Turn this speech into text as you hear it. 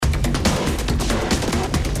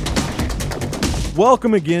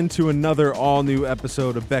Welcome again to another all-new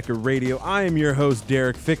episode of Beckett Radio. I am your host,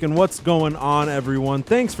 Derek Fick, and what's going on, everyone?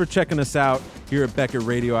 Thanks for checking us out here at Beckett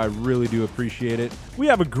Radio. I really do appreciate it. We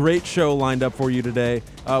have a great show lined up for you today.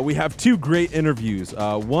 We have two great interviews,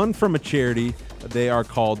 one from a charity. They are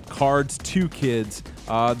called Cards to Kids.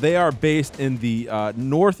 They are based in the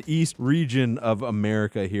northeast region of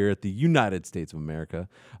America here at the United States of America.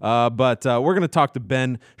 But we're going to talk to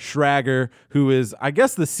Ben Schrager, who is, I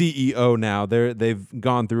guess, the CEO now. They've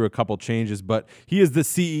gone through a couple changes, but he is the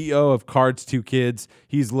CEO of Cards to Kids.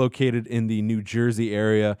 He's located in the New Jersey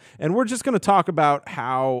area. And we're just going to talk about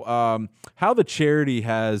how the charity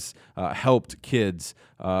has helped kids.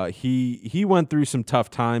 He went through some tough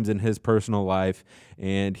times in his personal life,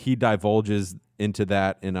 and he divulges into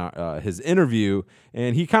that in his interview,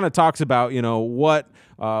 and he kind of talks about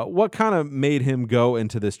what kind of made him go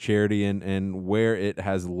into this charity and where it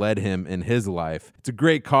has led him in his life. It's a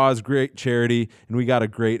great cause, great charity, and we got a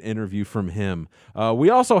great interview from him. We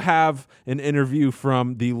also have an interview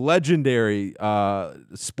from the legendary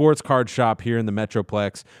sports card shop here in the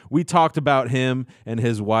Metroplex. We talked about him and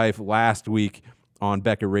his wife last week on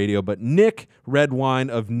Beckett Radio, but Nick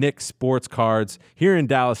Redwine of Nick Sports Cards here in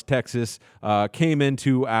Dallas, Texas, came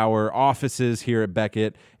into our offices here at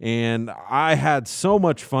Beckett, and I had so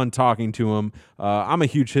much fun talking to him. I'm a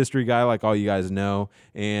huge history guy, like all you guys know,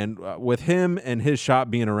 and with him and his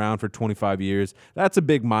shop being around for 25 years, that's a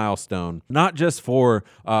big milestone, not just for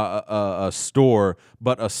a store,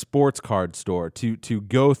 but a sports card store, to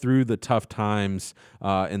go through the tough times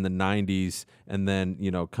in the 90s and then,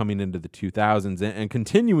 coming into the 2000s and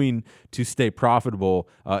continuing to stay profitable.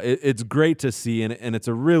 It's great to see, and it's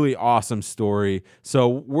a really awesome story. So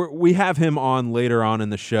we have him on later on in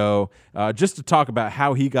the show just to talk about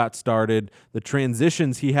how he got started, the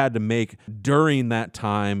transitions he had to make during that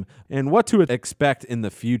time, and what to expect in the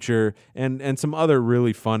future, and some other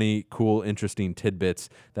really funny, cool, interesting tidbits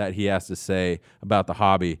that he has to say about the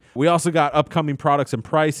hobby. We also got upcoming products and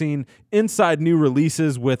pricing, inside new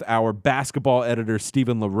releases with our basketball editor,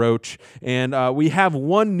 Stephen LaRoche, and we have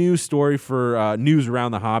one news story for news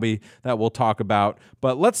around the hobby that we'll talk about.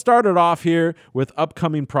 But let's start it off here with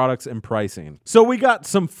upcoming products and pricing. So we got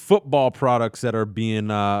some football products that are being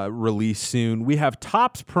released soon. We have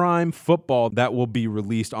Topps Prime Football that will be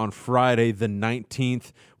released on Friday the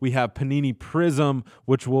 19th. We have Panini Prism,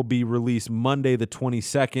 which will be released Monday the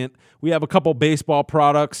 22nd. We have a couple baseball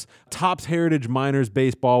products. Topps Heritage Minors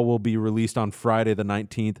Baseball will be released on Friday the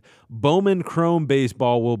 19th. Bowman Chrome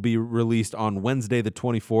Baseball will be released on Wednesday the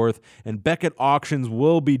 24th. And Beckett Auctions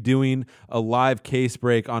will be doing a live case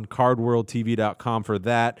break on CardWorldTV.com for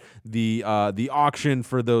that. The auction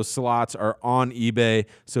for those slots are on eBay,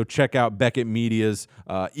 so check out Beckett Media's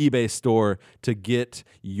eBay store to get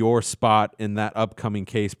your spot in that upcoming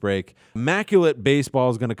case break. Immaculate Baseball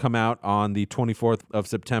is going to come out on the 24th of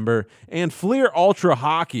September, and Fleer Ultra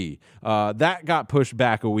Hockey, that got pushed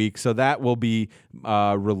back a week, so that will be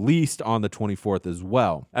released on the 24th as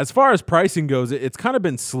well. As far as pricing goes, it's kind of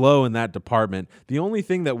been slow in that department. The only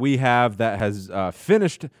thing that we have that has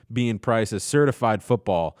finished being priced is Certified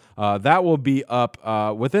Football. That will be up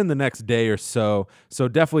within the next day or so, so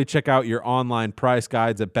definitely check out your online price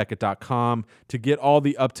guides at Beckett.com to get all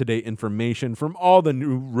the up-to-date information from all the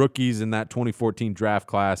new rookies in that 2014 draft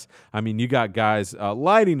class. I mean, you got guys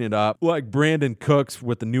lighting it up, like Brandon Cooks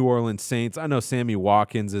with the New Orleans Saints. I know Sammy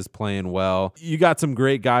Watkins is playing well. You got some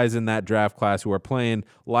great guys in that draft class who are playing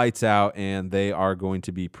lights out, and they are going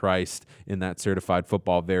to be priced in that Certified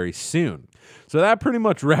Football very soon. So that pretty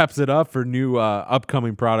much wraps it up for new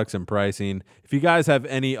upcoming products and pricing. If you guys have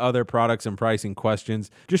any other products and pricing questions,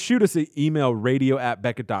 just shoot us an email,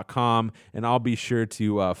 radio@beckett.com, and I'll be sure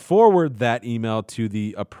to forward that email to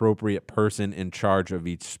the appropriate person in charge of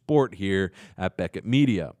each sport here at Beckett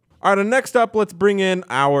Media. All right, next up, let's bring in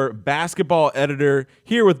our basketball editor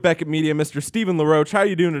here with Beckett Media, Mr. Stephen LaRoche. How are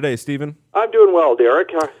you doing today, Stephen? I'm doing well,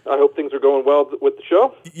 Derek. I hope things are going well with the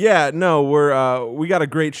show. Yeah, no, we got a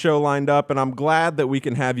great show lined up, and I'm glad that we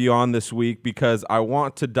can have you on this week because I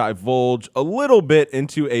want to divulge a little bit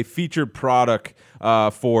into a featured product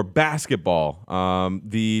for basketball.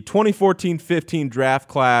 The 2014-15 draft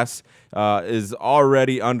class is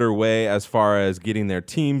already underway as far as getting their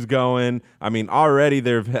teams going. I mean, already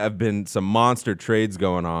there have been some monster trades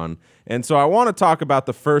going on. And so I want to talk about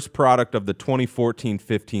the first product of the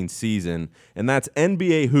 2014-15 season, and that's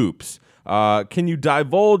NBA Hoops. Can you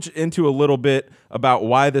divulge into a little bit about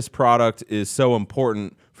why this product is so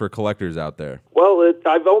important for collectors out there? Well,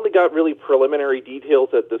 I've only got really preliminary details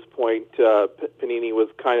at this point. Panini was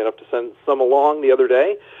kind enough to send some along the other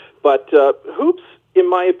day. But Hoops, in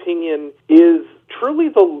my opinion, is truly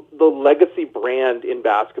the legacy brand in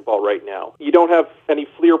basketball right now. You don't have any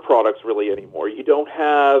Fleer products really anymore. You don't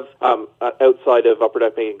have, outside of Upper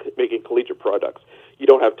Deck making collegiate products, you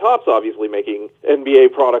don't have Topps obviously making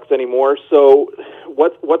NBA products anymore. So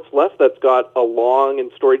what's left that's got a long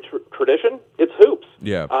and storied tradition? It's hoops.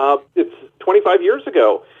 Yeah. It's 25 years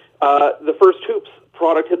ago. The first hoops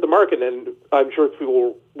product hit the market, and I'm sure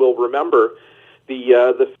people will remember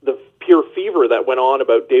the pure fever that went on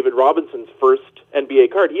about David Robinson's first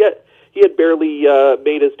NBA card. He had barely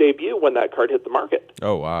made his debut when that card hit the market.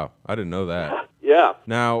 Oh, wow. I didn't know that. Yeah.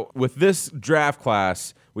 Now, with this draft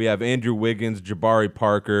class, we have Andrew Wiggins, Jabari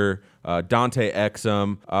Parker, Dante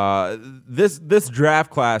Exum. This draft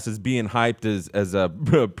class is being hyped as a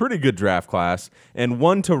pretty good draft class, and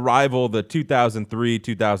one to rival the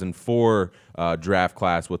 2003-2004 draft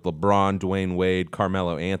class with LeBron, Dwayne Wade,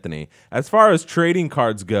 Carmelo Anthony. As far as trading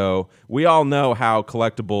cards go, we all know how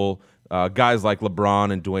collectible guys like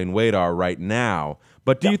LeBron and Dwayne Wade are right now.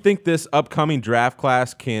 But do you think this upcoming draft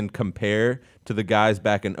class can compare to the guys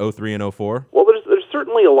back in 03 and 04? Well, there's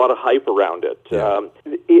certainly a lot of hype around it. Yeah.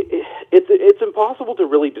 It's impossible to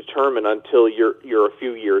really determine until you're a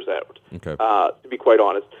few years out. Okay. To be quite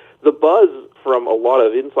honest, the buzz from a lot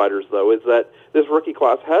of insiders, though, is that this rookie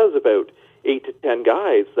class has about 8 to 10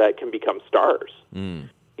 guys that can become stars. And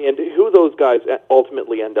who those guys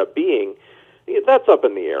ultimately end up being, that's up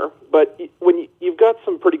in the air. But when you've got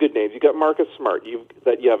some pretty good names, you've got Marcus Smart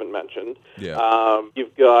that you haven't mentioned. Yeah.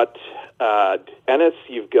 You've got Ennis.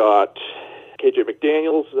 You've got KJ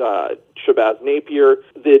McDaniels, Shabazz Napier.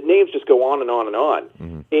 The names just go on and on and on.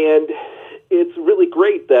 Mm-hmm. And it's really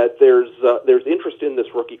great that there's interest in this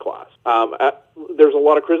rookie class. There's a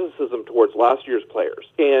lot of criticism towards last year's players,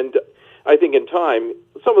 and I think in time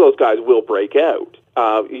some of those guys will break out.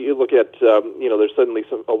 You look at there's suddenly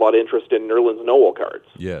a lot of interest in Nerlens Noel cards.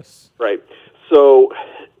 Yes. Right. So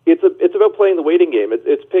it's about playing the waiting game.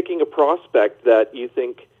 It's picking a prospect that you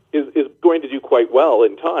think is going to do quite well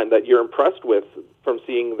in time, that you're impressed with from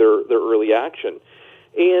seeing their early action,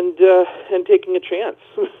 and taking a chance.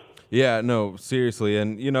 Yeah, no, seriously.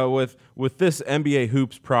 And, with this NBA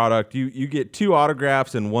Hoops product, you get 2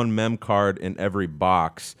 autographs and 1 mem card in every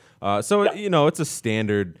box. So, yeah. It's a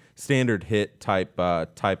standard hit type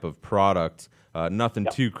of product. Nothing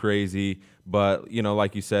too crazy. But,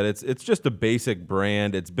 like you said, it's just a basic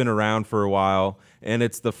brand. It's been around for a while, and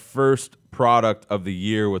it's the first product of the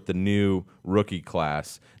year with the new rookie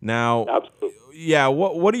class. Now, absolutely. Yeah,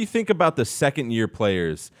 what do you think about the second-year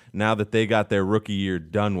players now that they got their rookie year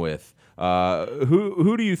done with?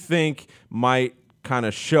 Who do you think might kind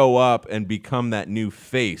of show up and become that new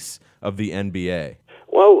face of the NBA?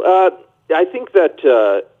 Well, I think that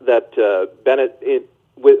Bennett,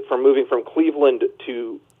 from moving from Cleveland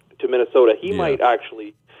to Minnesota, he might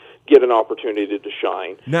actually get an opportunity to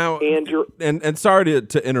shine. Now, and sorry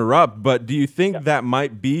to interrupt, but do you think that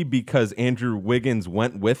might be because Andrew Wiggins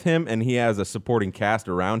went with him and he has a supporting cast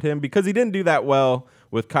around him? Because he didn't do that well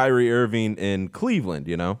with Kyrie Irving in Cleveland,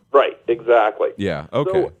 Right, exactly. Yeah,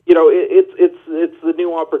 okay. So, it's the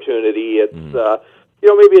new opportunity. It's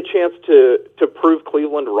maybe a chance to prove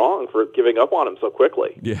Cleveland wrong for giving up on him so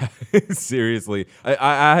quickly. Yeah, seriously.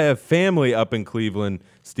 I have family up in Cleveland,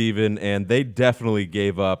 Stephen, and they definitely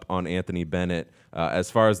gave up on Anthony Bennett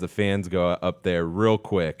as far as the fans go up there real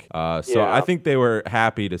quick. So I think they were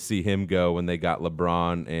happy to see him go when they got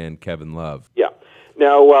LeBron and Kevin Love. Yeah.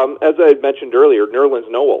 Now, as I mentioned earlier, Nerlens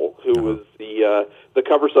Noel, who was the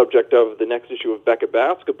cover subject of the next issue of Beckett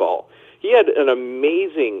Basketball, he had an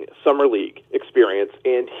amazing summer league experience,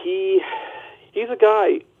 and he's a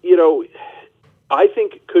guy, I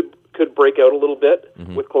think could break out a little bit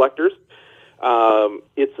with collectors.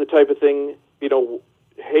 It's the type of thing,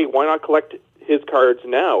 hey, why not collect his cards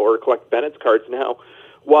now or collect Bennett's cards now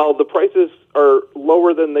while the prices are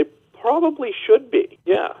lower than they probably should be.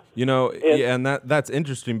 Yeah. And that's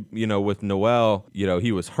interesting, with Noel,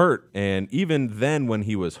 he was hurt, and even then when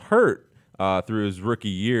he was hurt, through his rookie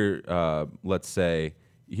year, let's say,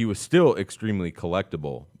 he was still extremely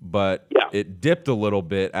collectible, but it dipped a little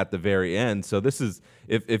bit at the very end. So this is,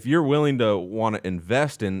 if you're willing to want to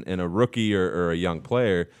invest in a rookie or a young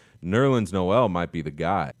player, Nerlens Noel might be the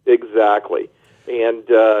guy. Exactly. And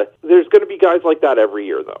there's going to be guys like that every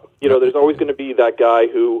year, though. There's always going to be that guy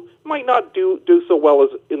who might not do so well as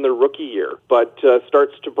in their rookie year, but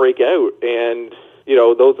starts to break out. And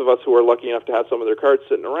those of us who are lucky enough to have some of their cards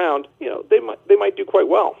sitting around, they might do quite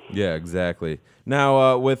well. Yeah, exactly.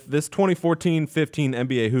 Now, with this 2014-15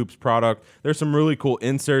 NBA Hoops product, there's some really cool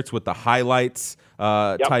inserts with the highlights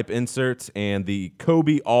type inserts and the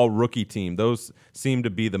Kobe All-Rookie Team. Those seem to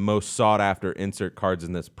be the most sought-after insert cards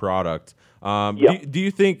in this product. Do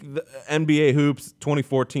you think the NBA Hoops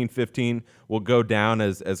 2014-15 will go down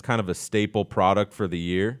as kind of a staple product for the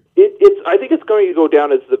year? I think it's going to go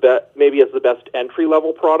down as maybe as the best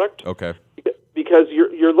entry-level product. Okay. Because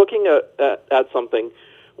you're looking at something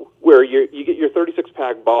where you get your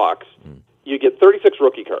 36-pack box, you get 36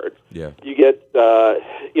 rookie cards, you get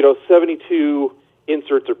 72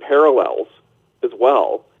 inserts or parallels as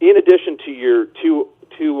well, in addition to your two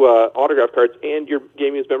autograph cards and your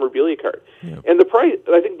game used memorabilia card. And the price,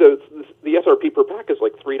 I think the SRP per pack is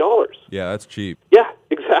like $3. Yeah, that's cheap. Yeah,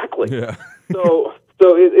 exactly. Yeah. so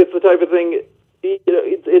it's the type of thing.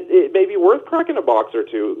 It may be worth cracking a box or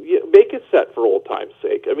two. Make a set for old time's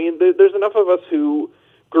sake. I mean, there's enough of us who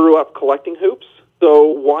grew up collecting hoops, so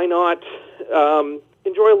why not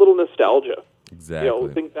enjoy a little nostalgia?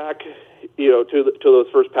 Exactly. Think back, to those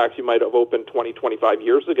first packs you might have opened 20, 25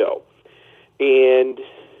 years ago, and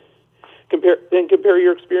compare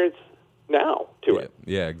your experience now to it.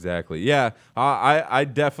 Yeah, exactly. Yeah, I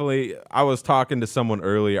definitely. I was talking to someone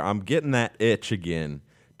earlier. I'm getting that itch again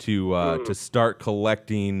to start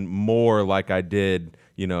collecting more like I did,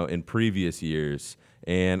 in previous years.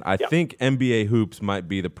 And I think NBA Hoops might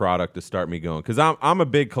be the product to start me going, because I'm a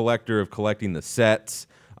big collector of collecting the sets,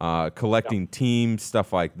 collecting teams,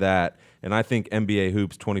 stuff like that. And I think NBA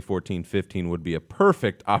Hoops 2014-15 would be a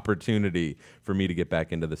perfect opportunity for me to get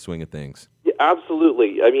back into the swing of things. Yeah,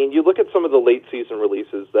 absolutely. I mean, you look at some of the late season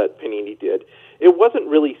releases that Panini did, it wasn't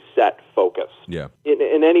really set focused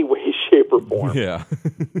in any way, shape, or form. Yeah.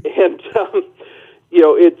 And,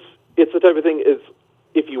 it's the type of thing is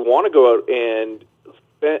if you want to go out and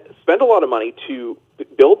spend a lot of money to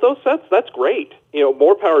build those sets, that's great.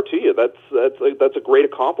 More power to you. That's a great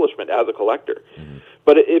accomplishment as a collector. Mm-hmm.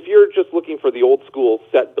 But if you're just looking for the old school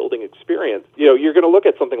set building experience, you're going to look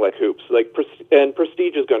at something like Hoops, and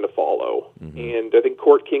Prestige is going to follow. Mm-hmm. And I think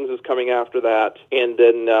Court Kings is coming after that, and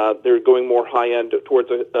then they're going more high end towards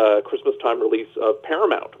a Christmas time release of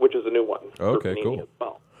Paramount, which is a new one. Okay, cool. As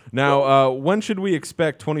well. Now, when should we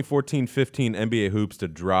expect 2014-15 NBA Hoops to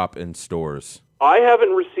drop in stores? I haven't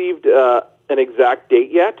received an exact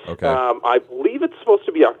date yet. Okay. I believe it's supposed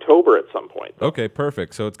to be October at some point. Okay,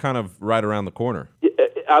 perfect. So it's kind of right around the corner. Yeah,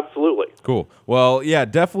 absolutely. Cool. Well, yeah,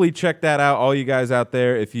 definitely check that out, all you guys out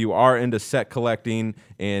there, if you are into set collecting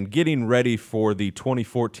and getting ready for the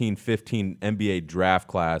 2014-15 NBA draft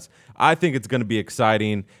class. I think it's going to be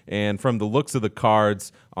exciting, and from the looks of the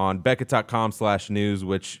cards on Beckett.com/news,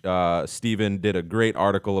 which Steven did a great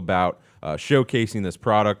article about, showcasing this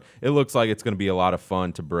product. It looks like it's going to be a lot of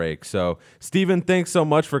fun to break. So, Steven, thanks so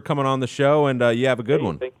much for coming on the show, and you have a good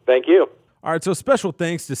one. Thank you. All right, so special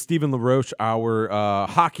thanks to Steven LaRoche, our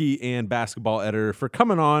hockey and basketball editor, for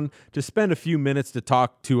coming on to spend a few minutes to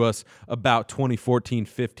talk to us about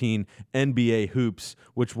 2014-15 NBA Hoops,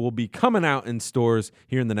 which will be coming out in stores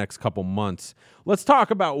here in the next couple months. Let's talk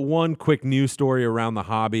about one quick news story around the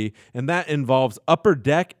hobby, and that involves Upper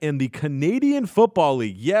Deck and the Canadian Football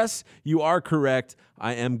League. Yes, you are correct.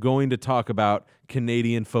 I am going to talk about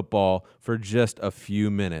Canadian football for just a few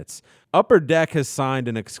minutes. Upper Deck has signed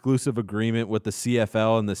an exclusive agreement with the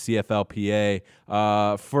CFL and the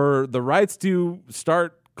CFLPA for the rights to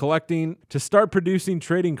start producing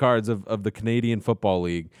trading cards of the Canadian Football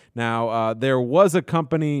League. Now, there was a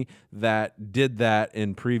company that did that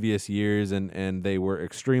in previous years, and they were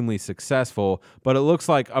extremely successful, but it looks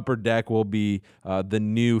like Upper Deck will be the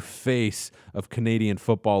new face of Canadian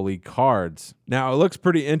Football League cards. Now, it looks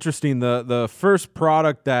pretty interesting. The first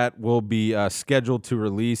product that will be scheduled to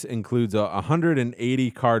release includes a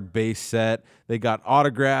 180 card base set. They got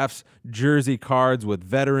autographs, jersey cards with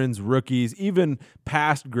veterans, rookies, even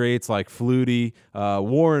past greats like Flutie,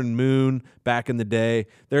 Warren Moon back in the day.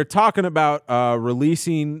 They're talking about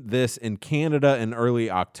releasing this in Canada in early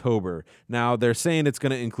October. Now, they're saying it's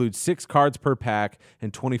going to include 6 cards per pack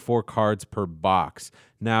and 24 cards per box.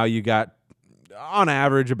 Now, you got, on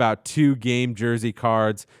average, about 2 game jersey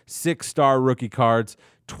cards, 6-star rookie cards,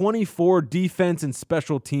 24 defense and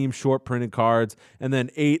special team short printed cards, and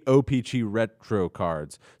then 8 OPG retro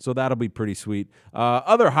cards. So that'll be pretty sweet.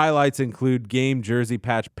 Other highlights include game jersey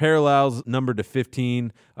patch parallels numbered to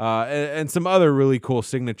 15, and some other really cool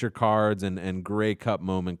signature cards and Grey Cup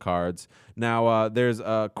moment cards. Now, there's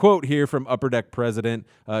a quote here from Upper Deck president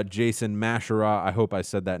Jason Mashera. I hope I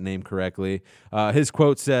said that name correctly. His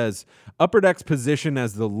quote says, "Upper Deck's position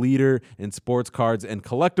as the leader in sports cards and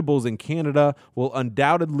collectibles in Canada will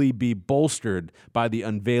undoubtedly undoubtedly be bolstered by the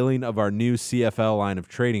unveiling of our new CFL line of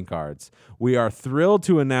trading cards. We are thrilled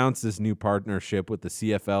to announce this new partnership with the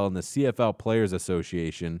CFL and the CFL Players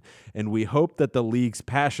Association, and we hope that the league's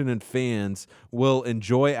passionate fans will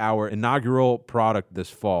enjoy our inaugural product this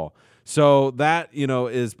fall. So that,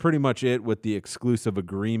 is pretty much it with the exclusive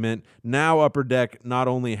agreement. Now Upper Deck not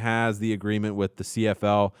only has the agreement with the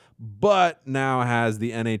CFL, but now has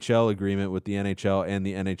the NHL agreement with the NHL and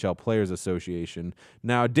the NHL Players Association.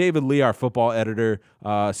 Now, David Lee, our football editor,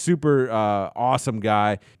 super awesome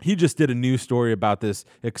guy. He just did a news story about this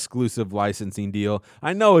exclusive licensing deal.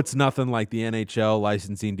 I know it's nothing like the NHL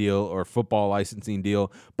licensing deal or football licensing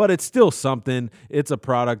deal, but it's still something. It's a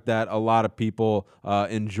product that a lot of people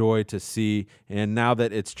enjoy to see. And now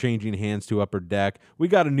that it's changing hands to Upper Deck, we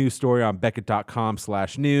got a news story on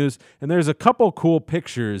Beckett.com/news, and there's a couple cool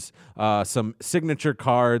pictures, some signature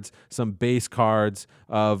cards, some base cards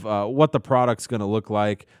of what the product's going to look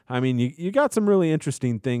like. I mean, you got some really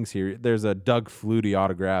interesting things here. There's a Doug Flutie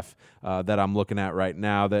autograph that I'm looking at right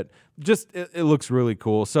now that just it looks really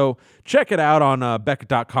cool. So check it out on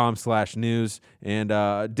Beckett.com/news.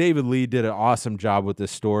 And David Lee did an awesome job with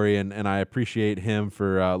this story, and I appreciate him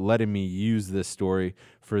for letting me use this story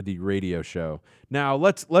for the radio show. Now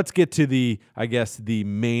let's get to the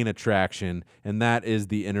main attraction, and that is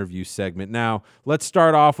the interview segment. Now let's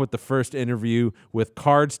start off with the first interview with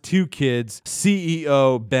Cards 2 Kids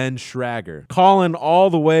CEO Ben Schrager, calling all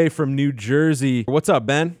the way from New Jersey. What's up,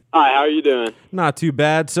 Ben? Hi, how are you doing? Not too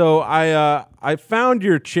bad. So I found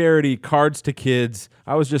your charity, Cards to Kids.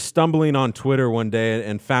 I was just stumbling on Twitter one day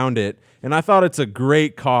and found it, and I thought it's a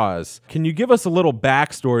great cause. Can you give us a little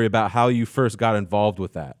backstory about how you first got involved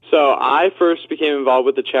with that? So I first became involved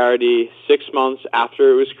with the charity 6 months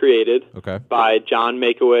after it was created by John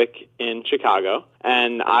Makowick in Chicago.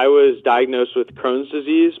 And I was diagnosed with Crohn's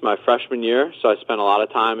disease my freshman year, so I spent a lot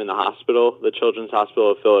of time in the hospital, the Children's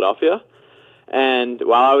Hospital of Philadelphia. And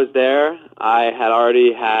while I was there, I had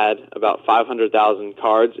already had about 500,000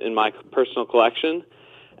 cards in my personal collection,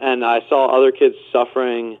 and I saw other kids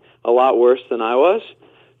suffering a lot worse than I was.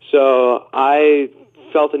 So I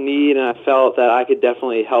felt a need, and I felt that I could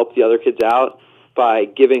definitely help the other kids out by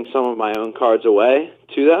giving some of my own cards away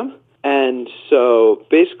to them. And so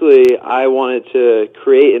basically I wanted to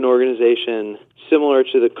create an organization similar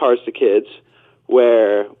to the Cards to Kids,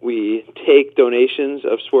 where we take donations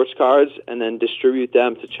of sports cards and then distribute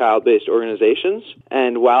them to child-based organizations.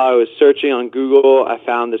 And while I was searching on Google, I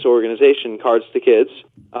found this organization, Cards to Kids,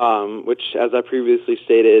 which, as I previously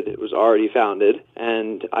stated, was already founded.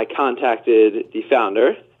 And I contacted the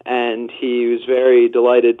founder, and he was very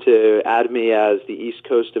delighted to add me as the East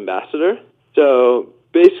Coast ambassador. So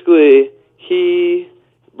basically, he,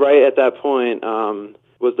 right at that point,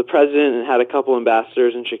 was the president and had a couple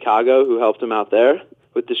ambassadors in Chicago who helped him out there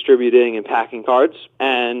with distributing and packing cards.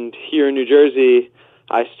 And here in New Jersey,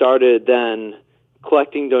 I started then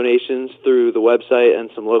collecting donations through the website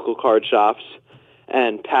and some local card shops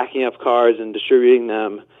and packing up cards and distributing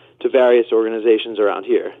them to various organizations around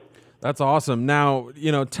here. That's awesome. Now,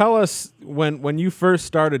 tell us when you first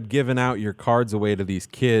started giving out your cards away to these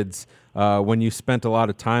kids, when you spent a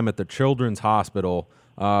lot of time at the Children's Hospital,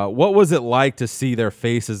 what was it like to see their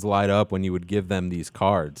faces light up when you would give them these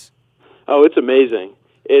cards? Oh, it's amazing.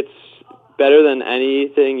 It's better than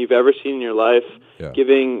anything you've ever seen in your life. Yeah.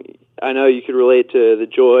 I know you could relate to the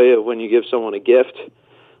joy of when you give someone a gift,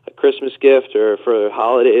 a Christmas gift, or for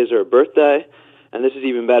holidays or a birthday. And this is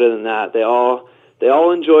even better than that. They all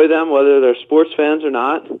enjoy them, whether they're sports fans or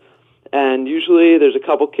not. And usually there's a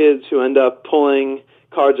couple kids who end up pulling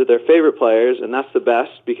cards of their favorite players, and that's the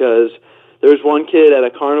best because there was one kid at a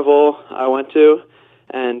carnival I went to,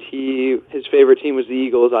 and his favorite team was the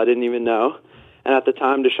Eagles. I didn't even know. And at the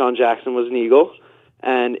time, Deshaun Jackson was an Eagle,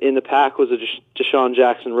 and in the pack was a Deshaun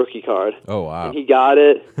Jackson rookie card. Oh, wow. And he got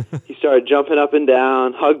it. He started jumping up and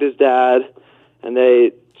down, hugged his dad, and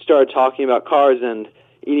they started talking about cards. And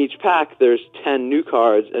in each pack, there's 10 new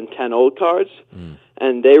cards and 10 old cards.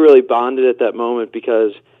 And they really bonded at that moment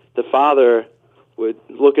because the father would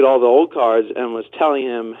look at all the old cards and was telling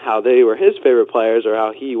him how they were his favorite players or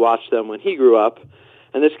how he watched them when he grew up.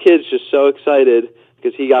 And this kid's just so excited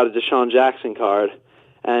because he got a Deshaun Jackson card,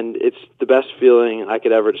 and it's the best feeling I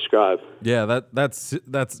could ever describe. Yeah, that's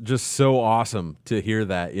just so awesome to hear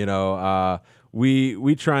that.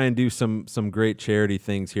 We try and do some great charity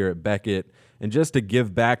things here at Beckett, and just to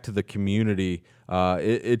give back to the community,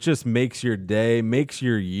 it just makes your day, makes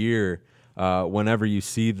your year. Whenever you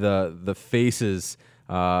see the faces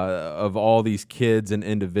of all these kids and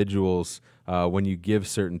individuals when you give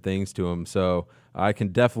certain things to them. So I can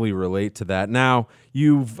definitely relate to that. Now,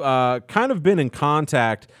 you've kind of been in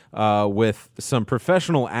contact with some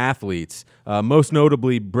professional athletes, most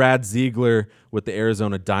notably Brad Ziegler with the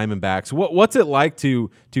Arizona Diamondbacks. What's it like to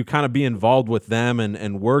kind of be involved with them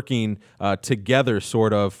and working together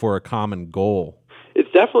sort of for a common goal?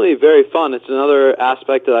 It's definitely very fun. It's another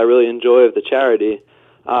aspect that I really enjoy of the charity.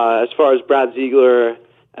 As far as Brad Ziegler,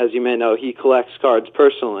 as you may know, he collects cards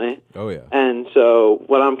personally. Oh, yeah. And so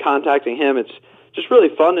when I'm contacting him, it's just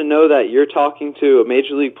really fun to know that you're talking to a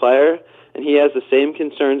major league player and he has the same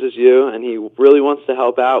concerns as you and he really wants to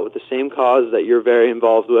help out with the same cause that you're very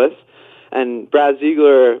involved with. And Brad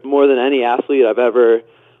Ziegler, more than any athlete I've ever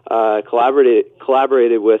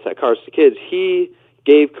collaborated with at Cards to Kids, he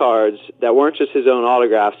gave cards that weren't just his own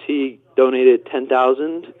autographs. He donated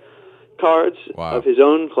 10,000 cards of his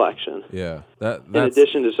own collection. Yeah, that's in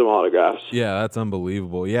addition to some autographs. Yeah, that's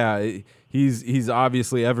unbelievable. Yeah, he's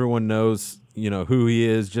obviously, everyone knows who he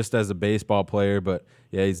is just as a baseball player, but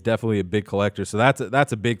yeah, he's definitely a big collector. So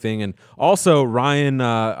that's a big thing. And also Ryan,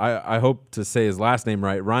 I hope to say his last name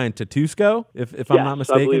right, Ryan Tatusko, if I'm not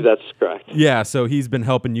mistaken. I believe that's correct. Yeah, so he's been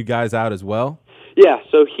helping you guys out as well. Yeah,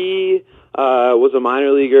 so he was a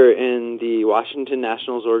minor leaguer in the Washington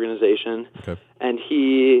Nationals organization. Okay. And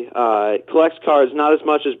he collects cards, not as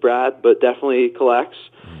much as Brad, but definitely collects.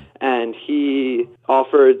 And he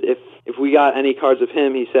offered, if we got any cards of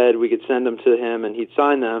him, he said we could send them to him and he'd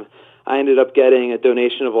sign them. I ended up getting a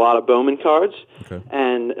donation of a lot of Bowman cards. Okay.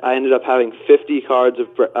 And I ended up having 50 cards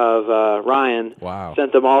of Ryan. Wow.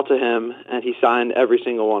 Sent them all to him, and he signed every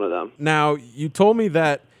single one of them. Now, you told me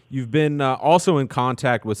that you've been also in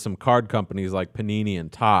contact with some card companies like Panini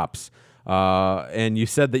and Topps. And you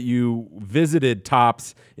said that you visited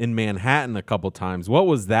Topps in Manhattan a couple times. What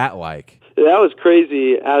was that like? That was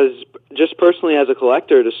crazy, just personally as a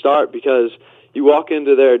collector to start, because you walk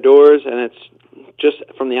into their doors and it's just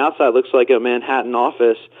from the outside looks like a Manhattan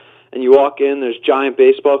office. And you walk in, there's giant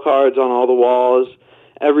baseball cards on all the walls.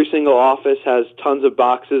 Every single office has tons of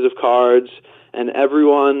boxes of cards, and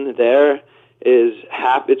everyone there is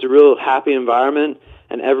happy. It's a real happy environment,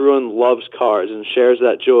 and everyone loves cards and shares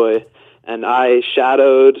that joy. And I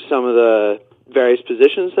shadowed some of the various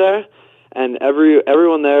positions there, and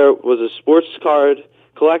everyone there was a sports card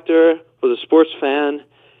collector, was a sports fan,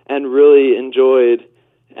 and really enjoyed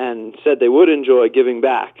and said they would enjoy giving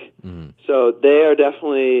back. Mm-hmm. So they are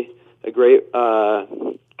definitely a great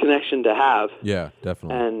connection to have. Yeah,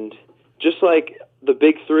 definitely. And just like the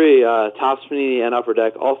big three, Topps, Panini, and Upper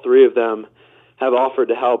Deck, all three of them have offered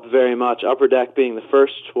to help very much. Upper Deck being the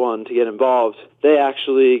first one to get involved. They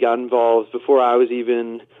actually got involved before I was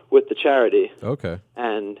even with the charity. Okay.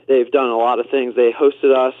 And they've done a lot of things. They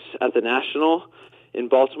hosted us at the National in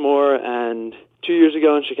Baltimore, and 3 years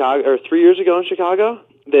ago in Chicago,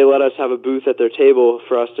 they let us have a booth at their table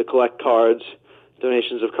for us to collect cards,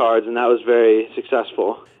 donations of cards, and that was very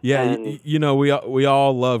successful. Yeah, and, we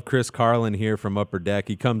all love Chris Carlin here from Upper Deck.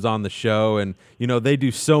 He comes on the show, and they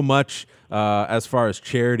do so much as far as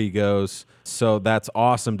charity goes. So that's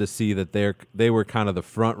awesome to see that they were kind of the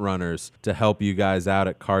front runners to help you guys out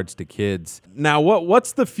at Cards to Kids. Now,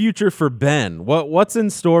 what's the future for Ben? What's in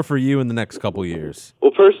store for you in the next couple years?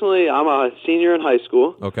 Well, personally, I'm a senior in high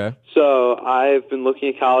school. Okay. So I've been looking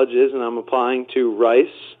at colleges, and I'm applying to Rice,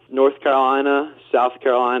 North Carolina, South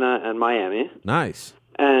Carolina, and Miami. Nice.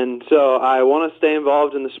 And so I want to stay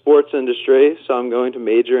involved in the sports industry, so I'm going to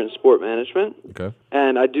major in sport management. Okay.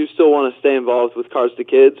 And I do still want to stay involved with Cards to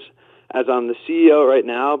Kids, as I'm the CEO right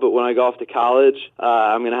now, but when I go off to college,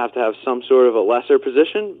 I'm going to have some sort of a lesser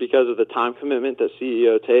position because of the time commitment that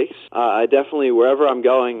CEO takes. I definitely, wherever I'm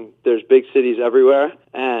going, there's big cities everywhere,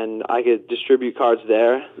 and I could distribute cards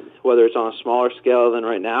there, whether it's on a smaller scale than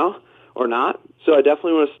right now or not. So I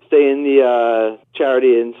definitely want to stay in the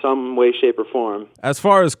charity in some way, shape, or form. As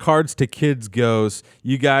far as Cards to Kids goes,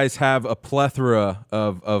 you guys have a plethora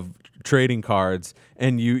of trading cards,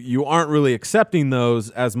 and you aren't really accepting those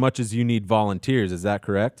as much as you need volunteers. Is that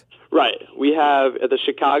correct? Right. We have at the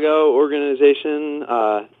Chicago organization,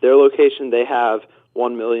 their location, they have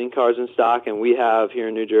 1 million cards in stock, and we have here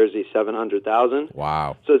in New Jersey 700,000.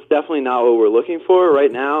 Wow. So it's definitely not what we're looking for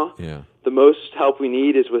right now. Yeah. The most help we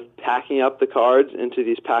need is with packing up the cards into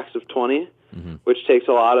these packs of 20, which takes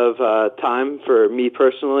a lot of time for me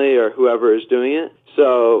personally or whoever is doing it.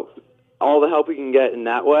 So all the help we can get in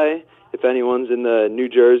that way, if anyone's in the New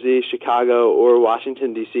Jersey, Chicago, or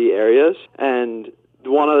Washington, D.C. areas. And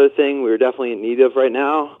one other thing we're definitely in need of right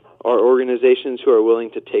now are organizations who are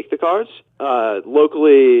willing to take the cards.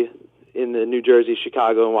 Locally in the New Jersey,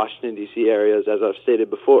 Chicago, and Washington, D.C. areas, as I've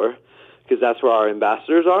stated before, because that's where our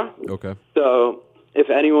ambassadors are. Okay. So if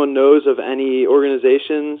anyone knows of any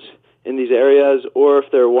organizations in these areas, or if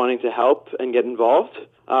they're wanting to help and get involved,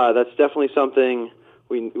 that's definitely something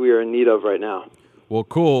we are in need of right now. Well,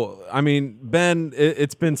 cool. I mean, Ben,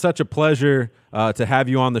 it's been such a pleasure to have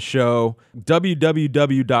you on the show.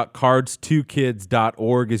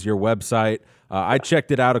 www.cards2kids.org is your website. I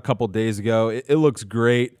checked it out a couple days ago. It looks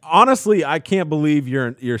great. Honestly, I can't believe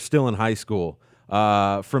you're still in high school.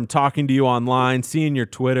 From talking to you online, seeing your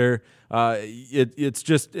Twitter, it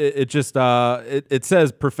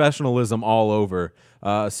says professionalism all over.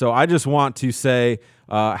 So I just want to say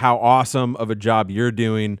how awesome of a job you're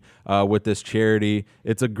doing with this charity.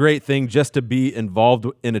 It's a great thing just to be involved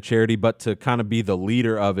in a charity, but to kind of be the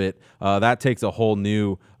leader of it, that takes a whole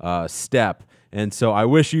new step. And so I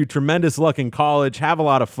wish you tremendous luck in college. Have a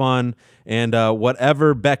lot of fun. And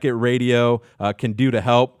whatever Beckett Radio can do to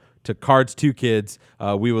help, to Cards 2 Kids,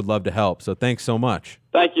 we would love to help. So thanks so much.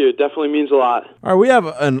 Thank you. It definitely means a lot. All right, we have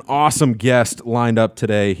an awesome guest lined up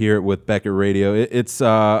today here with Beckett Radio. It's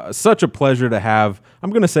such a pleasure to have, I'm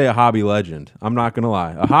going to say a hobby legend. I'm not going to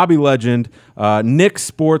lie. A hobby legend. Nick's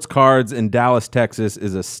Sports Cards in Dallas, Texas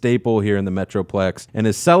is a staple here in the Metroplex and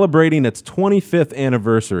is celebrating its 25th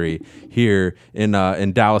anniversary here in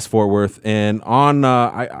Dallas-Fort Worth. And on,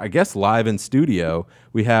 I guess, live in studio,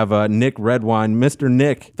 we have Nick Redwine. Mr.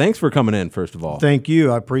 Nick, thanks for coming in, first of all. Thank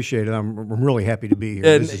you. I appreciate it. I'm really happy to be here.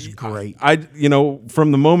 And this is great.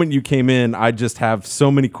 From the moment you came in, I just have so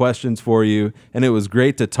many questions for you, and it was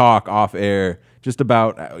great to talk off air just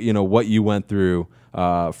about, what you went through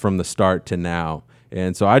from the start to now.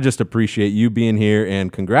 And so I just appreciate you being here,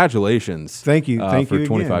 and congratulations. Thank you. Thank for you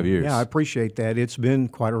 25 again. years. Yeah, I appreciate that. It's been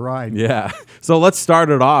quite a ride. Yeah. So let's start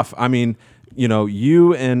it off. I mean,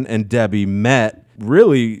 you and Debbie met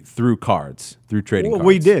really through cards, through trading cards.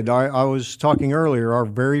 We did. I was talking earlier, our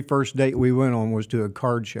very first date we went on was to a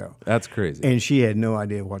card show. That's crazy. And she had no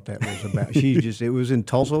idea what that was about. It was in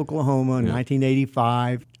Tulsa, Oklahoma in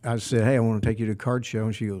 1985. I said, hey, I want to take you to a card show.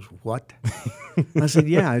 And she goes, what? I said,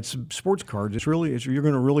 yeah, it's sports cards. You're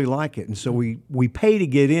going to really like it. And so we pay to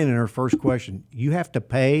get in, and her first question, you have to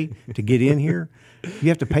pay to get in here? You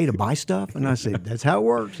have to pay to buy stuff? And I said, that's how it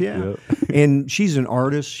works, yeah. Yep. And she's an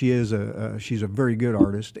artist. She's a very good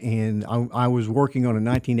artist. And I was working on a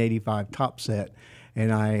 1985 top set,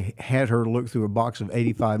 and I had her look through a box of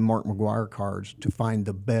 85 Mark McGwire cards to find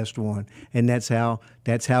the best one. And that's how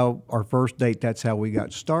our first date, that's how we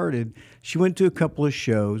got started. She went to a couple of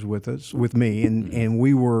shows with me, and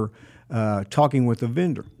we were talking with a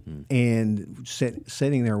vendor and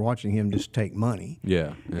sitting there watching him just take money.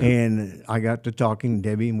 Yeah. And I got to talking to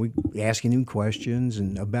Debbie, and we asking him questions,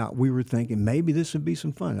 and we were thinking maybe this would be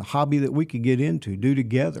some fun, a hobby that we could get into, do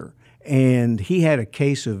together. And he had a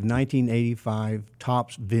case of 1985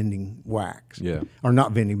 Topps vending wax. Yeah. Or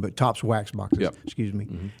not vending, but Topps wax boxes. Yep. Excuse me.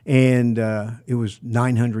 Mm-hmm. And it was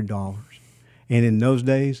 $900. And in those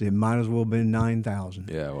days, it might as well have been $9,000.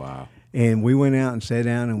 Yeah, wow. And we went out and sat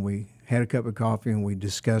down, and we had a cup of coffee, and we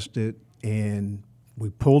discussed it, and we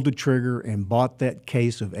pulled the trigger and bought that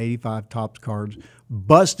case of 85 Topps cards,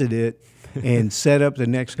 busted it, and set up the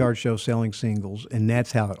next card show selling singles, and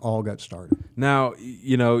that's how it all got started. Now,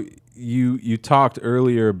 you talked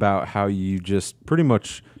earlier about how you just pretty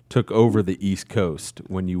much took over the East Coast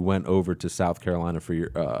when you went over to South Carolina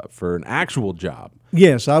for an actual job.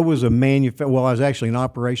 Yes, I was I was actually an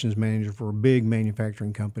operations manager for a big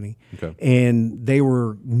manufacturing company. Okay. And they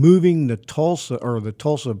were moving the Tulsa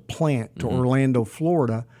plant to Orlando,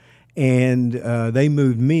 Florida, and they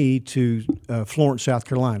moved me to Florence, South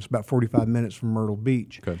Carolina. It's about 45 minutes from Myrtle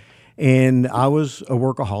Beach. Okay. And I was a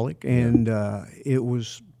workaholic, and it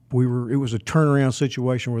was a turnaround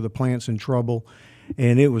situation where the plant's in trouble.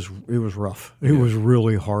 And it was rough. It was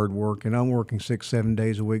really hard work. And I'm working 6-7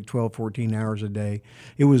 days a week, 12, 14 hours a day.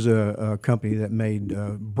 It was a company that made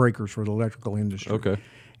breakers for the electrical industry. Okay.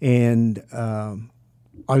 And I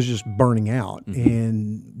was just burning out. Mm-hmm.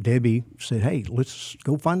 And Debbie said, hey, let's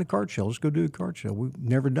go find a card show. Let's go do a card show. We've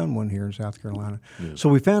never done one here in South Carolina. Yeah. So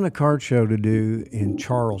we found a card show to do in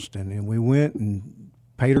Charleston. And we went and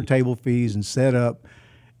paid our table fees and set up.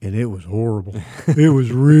 And it was horrible. It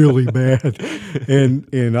was really bad.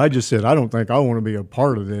 And I just said, I don't think I want to be a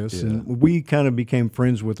part of this. Yeah. And we kind of became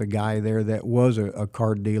friends with a guy there that was a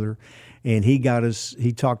card dealer. And he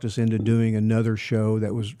talked us into doing another show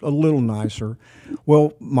that was a little nicer.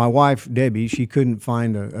 Well, my wife, Debbie, she couldn't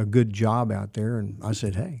find a good job out there. And I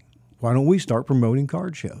said, hey, why don't we start promoting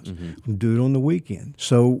card shows? Do it on the weekend.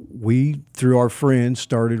 So we, through our friends,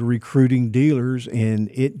 started recruiting dealers, and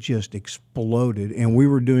it just exploded. And we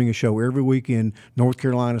were doing a show every weekend, North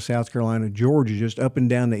Carolina, South Carolina, Georgia, just up and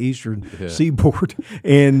down the eastern seaboard.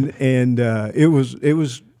 And it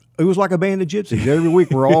was like a band of gypsies. Every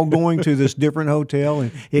week we're all going to this different hotel,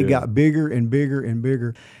 and it got bigger and bigger and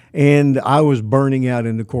bigger. And I was burning out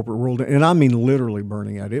in the corporate world, and I mean literally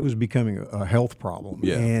burning out. It was becoming a health problem.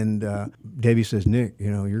 Yeah. And Debbie says, Nick,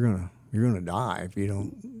 you're gonna die if we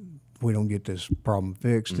don't get this problem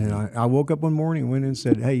fixed. And I woke up one morning and went in and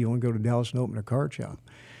said, hey, you want to go to Dallas and open a card shop?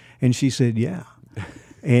 And she said, yeah.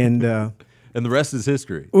 And and the rest is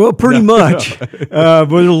history. Well, pretty much. But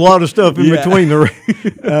there's a lot of stuff in between.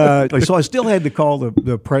 So I still had to call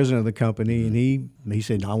the president of the company, and he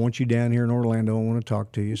said, I want you down here in Orlando. I want to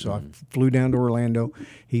talk to you. So I flew down to Orlando.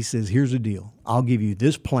 He says, here's the deal. I'll give you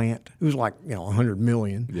this plant. It was like, $100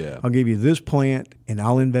 million. Yeah. I'll give you this plant, and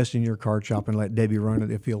I'll invest in your card shop and let Debbie run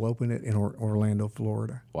it if he'll open it in Orlando,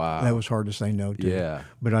 Florida. Wow. That was hard to say no to. Yeah.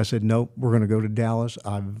 But I said, nope, we're going to go to Dallas.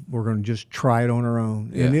 We're going to just try it on our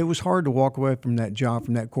own. Yeah. And it was hard to walk away from that job,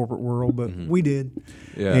 from that corporate world, but we did.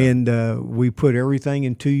 Yeah. And we put everything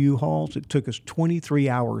in 2 U-Hauls. It took us 23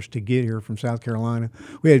 hours to get here from South Carolina.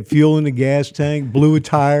 We had fuel in the gas tank, blew a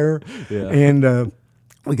tire, and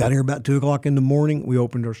we got here about 2 o'clock in the morning. We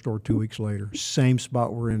opened our store 2 weeks later. Same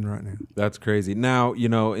spot we're in right now. That's crazy. Now,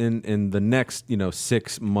 in the next,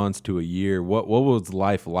 6 months to a year, what was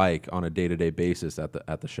life like on a day-to-day basis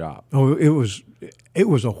at the shop? Oh, it was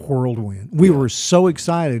a whirlwind. We were so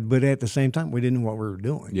excited, but at the same time, we didn't know what we were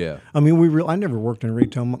doing. Yeah. I mean, I never worked in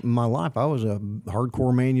retail in my life. I was a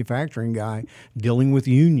hardcore manufacturing guy dealing with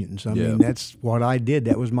unions. I mean, that's what I did.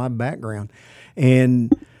 That was my background.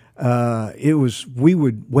 And we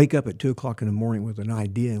would wake up at 2 o'clock in the morning with an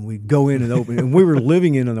idea, and we'd go in and open it. And we were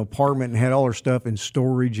living in an apartment and had all our stuff in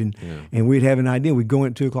storage, and we'd have an idea. We'd go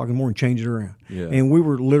in at 2 o'clock in the morning, change it around. Yeah. And we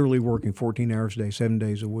were literally working 14 hours a day, 7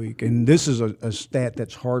 days a week. And this is a stat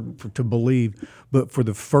that's hard to believe, but for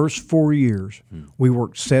the first 4 years, we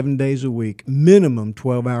worked 7 days a week, minimum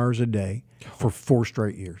 12 hours a day for 4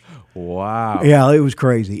 straight years. Wow. Yeah, it was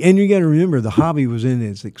crazy. And you got to remember, the hobby was in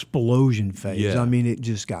its explosion phase. Yeah. I mean, it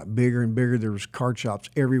just got bigger and bigger. There was card shops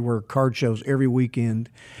everywhere, card shows every weekend.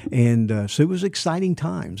 And so it was exciting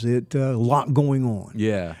times. A lot going on.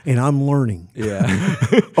 Yeah. And I'm learning. Yeah.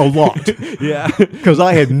 A lot. Yeah. Because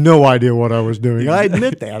I had no idea what I was doing. I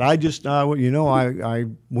admit that. I just, I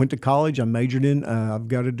went to college. I majored in, I've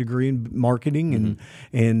got a degree in marketing.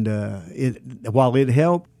 And while it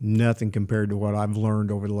helped, nothing compared to what I've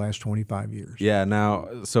learned over the last 25 years. Yeah. Now,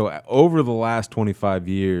 so over the last 25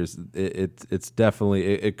 years, it's definitely,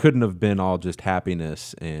 it couldn't have been all just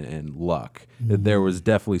happiness and luck. There was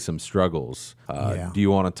definitely some struggles. Do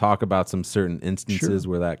you want to talk about some certain instances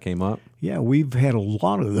where that came up? Yeah, we've had a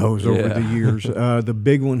lot of those over the years. The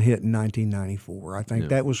big one hit in 1994. I think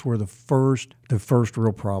that was where the first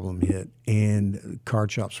real problem hit, and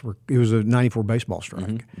card shops it was a 94 baseball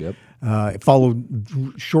strike. Yep. It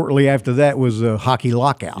followed shortly after that was a hockey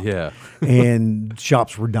lockout. Yeah. And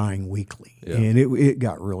shops were dying weekly. Yeah. And it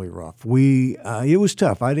got really rough. It was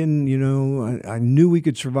tough. I didn't, I knew we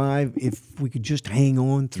could survive if we could just hang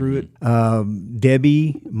on through it.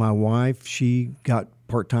 Debbie, my wife, she got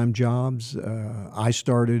part-time jobs. I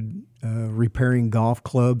started repairing golf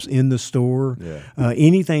clubs in the store,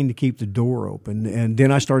 anything to keep the door open. And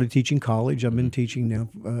then I started teaching college. I've been teaching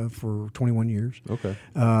now for 21 years. Okay.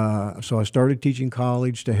 So I started teaching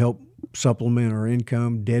college to help supplement our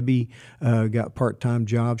income. Debbie got part-time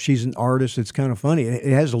jobs. She's an artist. It's kind of funny.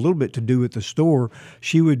 It has a little bit to do with the store.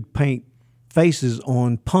 She would paint faces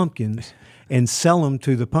on pumpkins and sell them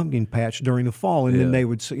to the pumpkin patch during the fall. And then they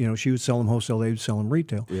would, she would sell them wholesale, they would sell them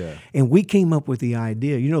retail. Yeah. And we came up with the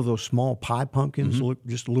idea, those small pie pumpkins look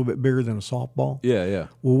just a little bit bigger than a softball? Yeah, yeah.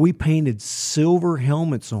 Well, we painted silver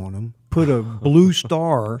helmets on them, put a blue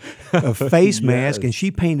star, a face mask, and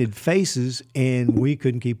she painted faces, and we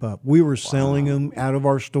couldn't keep up. We were selling them out of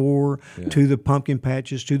our store to the pumpkin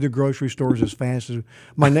patches, to the grocery stores as fast as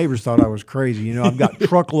my neighbors thought I was crazy. I've got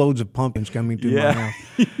truckloads of pumpkins coming to my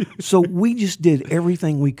house. So we just did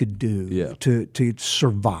everything we could do to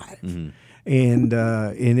survive. And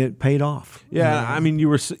it paid off. Yeah, I mean,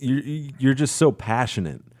 you're just so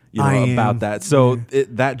passionate. About that. So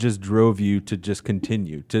that just drove you to just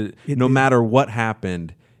continue to, no matter what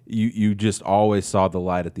happened, you just always saw the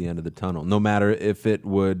light at the end of the tunnel, no matter if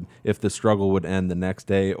the struggle would end the next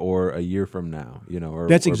day or a year from now,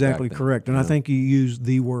 That's exactly correct. And I think you used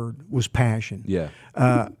the word was passion. Yeah.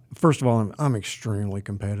 First of all, I'm extremely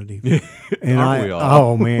competitive, and Aren't we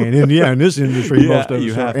all? oh man, and in this industry, most of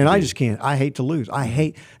you us have are. And to I be. just can't. I hate to lose.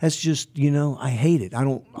 That's just I hate it.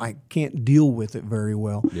 I can't deal with it very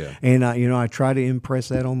well. Yeah. And I try to impress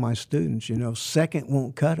that on my students. Second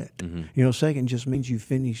won't cut it. Second just means you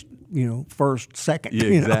finished first, second.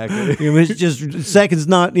 Yeah, exactly. It's just second's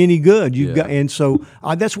not any good. You've Yeah. got, and so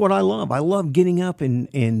that's what I love. I love getting up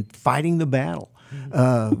and fighting the battle.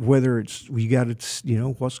 Whether it's you got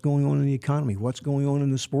to what's going on in the economy, what's going on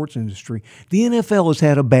in the sports industry. The NFL has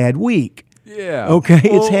had a bad week. Yeah. Okay,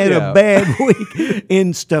 Well, it's had yeah. a bad week,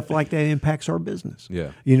 and stuff like that impacts our business.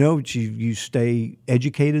 Yeah. You stay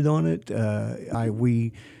educated on it.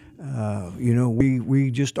 We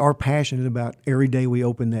just are passionate about every day we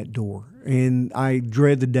open that door. And I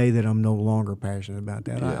dread the day that I'm no longer passionate about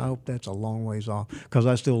that. I hope that's a long ways off because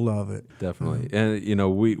I still love it. Definitely. And,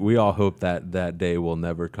 we all hope that day will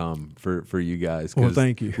never come for you guys. Well,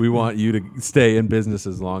 thank you. We want you to stay in business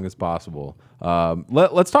as long as possible.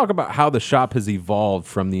 Let's talk about how the shop has evolved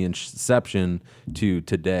from the inception to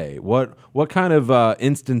today. What kind of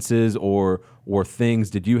instances or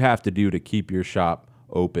things did you have to do to keep your shop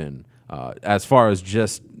open as far as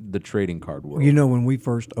just the trading card world? When we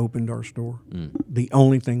first opened our store, the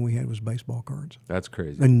only thing we had was baseball cards. That's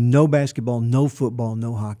crazy. And no basketball, no football,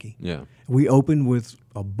 no hockey. Yeah. We opened with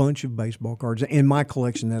a bunch of baseball cards. In my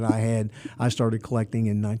collection that I started collecting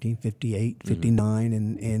in 1958, 59,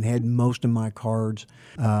 and had most of my cards.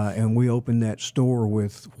 And we opened that store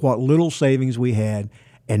with what little savings we had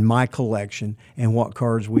and my collection and what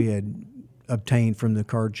cards we had obtained from the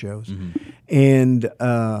card shows. And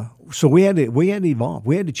so we had to evolve.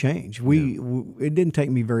 We had to change. It didn't take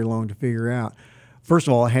me very long to figure out. First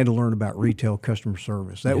of all, I had to learn about retail customer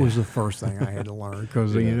service. That was the first thing I had to learn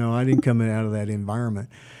because I didn't come out of that environment.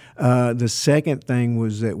 The second thing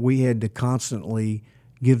was that we had to constantly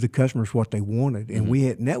give the customers what they wanted, and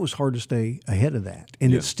and that was hard to stay ahead of that.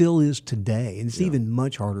 And it still is today, and it's even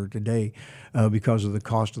much harder today because of the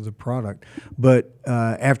cost of the product. But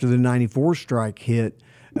after the '94 strike hit,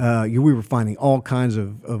 we were finding all kinds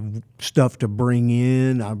of stuff to bring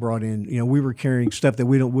in. I brought in, we were carrying stuff that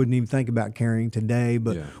we wouldn't even think about carrying today,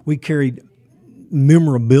 but we carried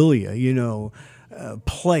memorabilia,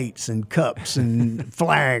 plates and cups and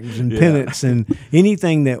flags and pennants and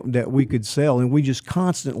anything that we could sell. And we just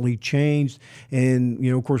constantly changed. And,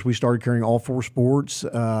 of course, we started carrying all four sports.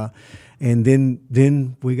 And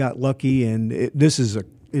then we got lucky. And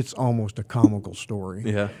it's almost a comical story.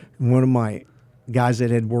 Yeah. One of my guys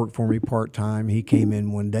that had worked for me part-time, he came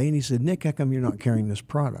in one day and he said, "Nick, how come you're not carrying this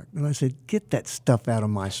product?" And I said, "Get that stuff out of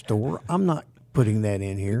my store. I'm not putting that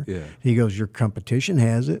in here." Yeah. He goes, "Your competition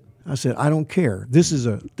has it." I said, "I don't care. This is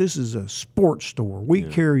a sports store. We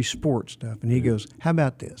carry sports stuff." And he goes, "How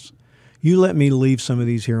about this? You let me leave some of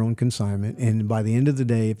these here on consignment, and by the end of the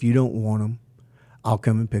day, if you don't want them, I'll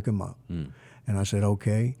come and pick them up." And I said,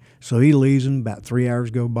 "Okay." So he leaves them. About 3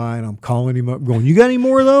 hours go by, and I'm calling him up going, "You got any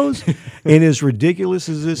more of those?" And as ridiculous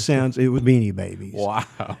as this sounds, it was Beanie Babies. Wow.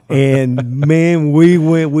 And man,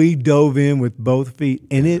 we dove in with both feet,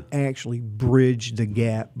 and it actually bridged the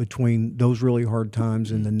gap between those really hard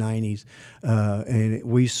times in the 90s. And it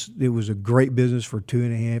was a great business for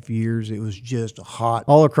 2.5 years. It was just hot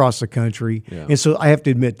all across the country. Yeah. And so I have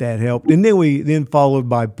to admit that helped. And then followed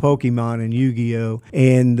by Pokemon and Yu-Gi-Oh!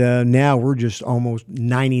 And now we're just almost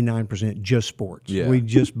 99% just sports. Yeah. We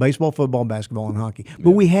just baseball, football, basketball, and hockey.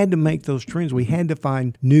 But we had to make those trends. We had to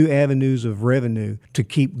find new avenues of revenue to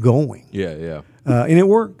keep going. Yeah. And it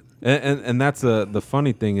worked. And that's the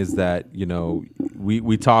funny thing is that,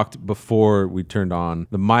 we talked before we turned on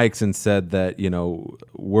the mics and said that,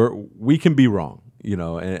 we can be wrong.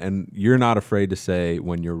 And you're not afraid to say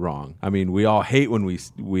when you're wrong. I mean, we all hate when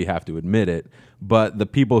we have to admit it, but the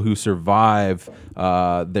people who survive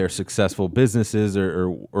their successful businesses or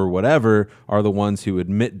whatever are the ones who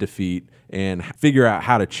admit defeat and figure out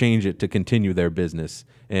how to change it to continue their business.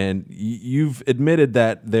 And you've admitted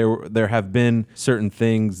that there have been certain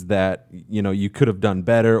things that you could have done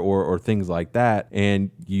better or things like that,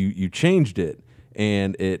 and you changed it.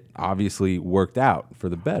 And it obviously worked out for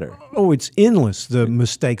the better. Oh, it's endless, the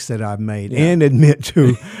mistakes that I've made and admit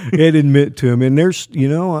to them. And there's,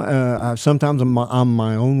 sometimes I'm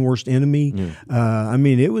my own worst enemy. I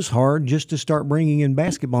mean, it was hard just to start bringing in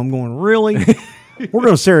basketball. I'm going, really? We're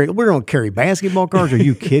going to carry basketball cards? Are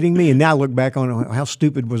you kidding me? And now I look back on how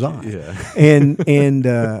stupid was I? Yeah. And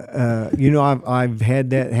I've had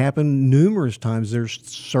that happen numerous times. There's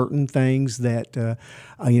certain things that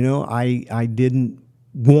I didn't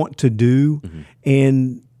want to do.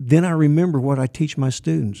 And then I remember what I teach my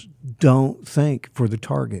students. Don't think for the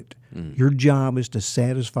target. Your job is to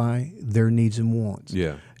satisfy their needs and wants.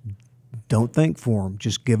 Yeah. Don't think for them.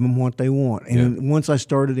 Just give them what they want. And once I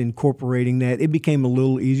started incorporating that, it became a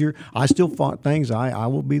little easier. I still fought things. I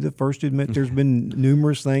will be the first to admit there's been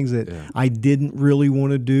numerous things that I didn't really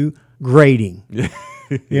want to do. Grading.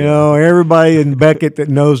 You know, everybody in Beckett that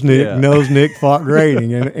knows Nick fought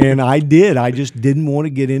grading, and I did. I just didn't want to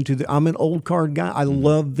get into I'm an old card guy. I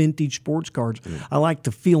love vintage sports cards. I like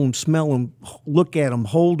to feel them, smell them, look at them,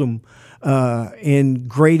 hold them, and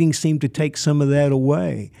grading seemed to take some of that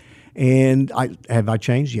away. And have I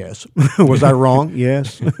changed? Yes. Was I wrong?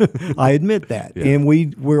 Yes. I admit that. Yeah. And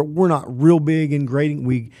we're not real big in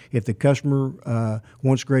grading. If the customer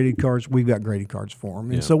wants graded cards, we've got graded cards for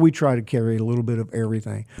them. And so we try to carry a little bit of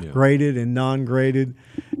everything, graded and non-graded.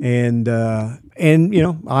 And you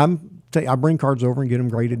know, I bring cards over and get them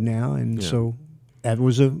graded now. And so it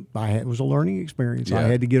was a learning experience. Yeah. I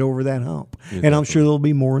had to get over that hump, and I'm sure there'll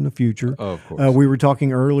be more in the future. Oh, of course. We were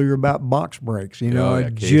talking earlier about box breaks. You know,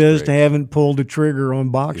 I just haven't pulled the trigger on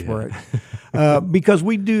box breaks because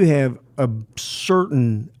we do have a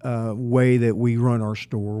certain way that we run our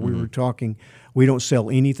store. We were talking. We don't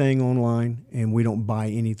sell anything online, and we don't buy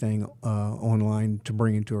anything online to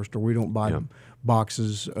bring into our store. We don't buy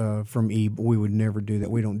boxes from eBay. We would never do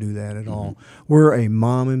that. We don't do that at all. We're a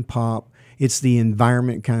mom and pop. It's the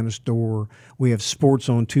environment kind of store. We have sports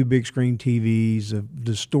on 2 big screen TVs.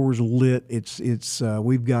 The store's lit.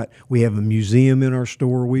 We have a museum in our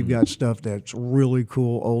store. We've got stuff that's really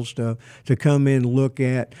cool, old stuff to come in, look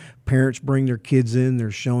at. Parents bring their kids in.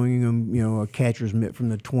 They're showing them, you know, a catcher's mitt from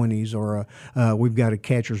the 20s, or we've got a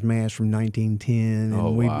catcher's mask from 1910.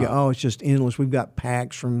 And it's just endless. We've got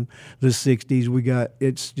packs from the 60s.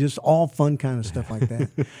 It's just all fun kind of stuff like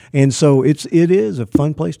that. And so it is a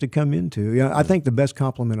fun place to come into. You know, I think the best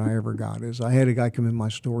compliment I ever got is I had a guy come in my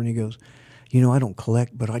store and he goes, you know, I don't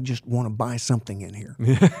collect, but I just want to buy something in here.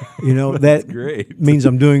 You know, that great. Means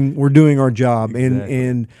we're doing our job. Exactly.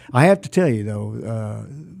 And I have to tell you though,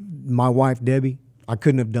 my wife Debbie, I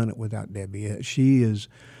couldn't have done it without Debbie. She's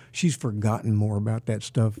forgotten more about that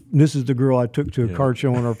stuff. This is the girl I took to a card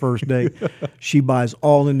show on our first date. She buys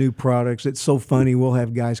all the new products. It's so funny. We'll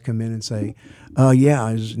have guys come in and say,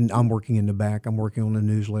 I'm working in the back. I'm working on the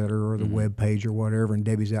newsletter or the web page or whatever, and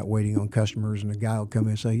Debbie's out waiting on customers, and the guy will come in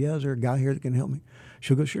and say, is there a guy here that can help me?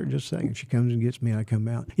 She'll go, sure, just a second. She comes and gets me, and I come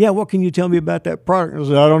out. Yeah, what can you tell me about that product? I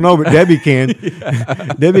said, I don't know, but Debbie can.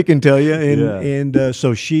 Debbie can tell you. And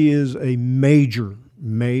so she is a major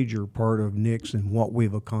part of Nick's and what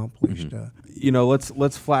we've accomplished. You know,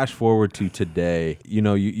 let's flash forward to today. You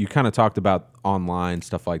know, you kind of talked about online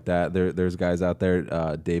stuff like that. There's guys out there,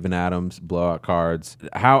 Dave and Adams, Blowout Cards.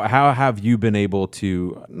 How have you been able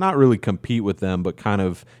to not really compete with them, but kind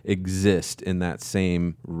of exist in that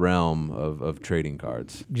same realm of trading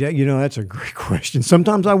cards? Yeah, you know, that's a great question.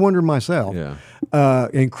 Sometimes I wonder myself. Yeah.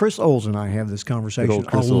 And Chris Olds and I have this conversation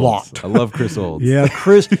a lot. I love Chris Olds. Yeah,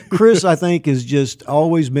 Chris I think has just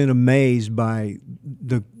always been amazed by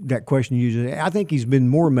that question you just. I think he's been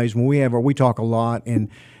more amazed when we talk a lot, and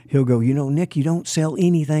he'll go, you know, Nick, you don't sell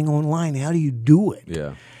anything online. How do you do it?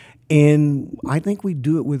 Yeah. And I think we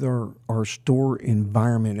do it with our store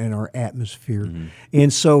environment and our atmosphere.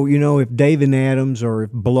 And so, you know, if Dave and Adams or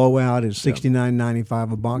if Blowout is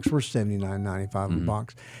 $69.95 a box, we're $79.95 a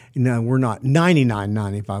box. No, we're not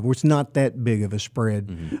 $99.95. It's not that big of a spread.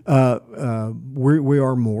 We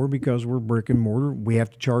are more because we're brick and mortar. We have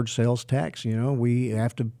to charge sales tax. You know, we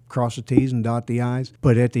have to cross the T's and dot the I's.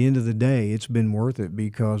 But at the end of the day, it's been worth it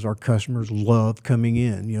because our customers love coming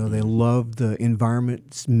in. You know, they love the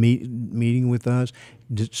environment, meeting with us.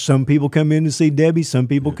 Some people come in to see Debbie. Some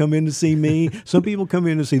people come in to see me. Some people come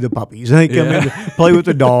in to see the puppies. They come in to play with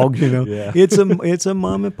the dogs. You know, it's a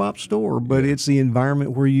mom and pop store, but it's the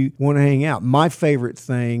environment where you want to hang out. My favorite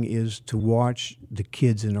thing is to watch the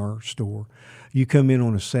kids in our store. You come in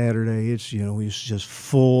on a Saturday, it's just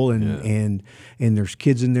full, and there's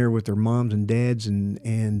kids in there with their moms and dads,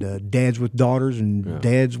 and dads with daughters and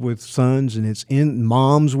dads with sons, and it's in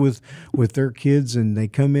moms with their kids, and they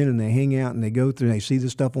come in and they hang out and they go through and they see the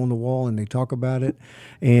stuff on the wall and they talk about it,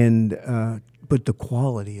 and but the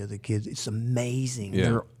quality of the kids, it's amazing. Yeah.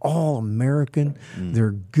 They're all American.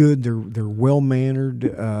 They're good. They're well-mannered.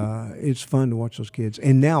 It's fun to watch those kids.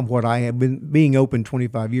 And now what I have been being open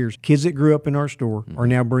 25 years, kids that grew up in our store are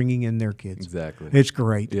now bringing in their kids. Exactly. It's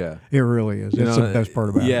great. Yeah. It really is. That's the best part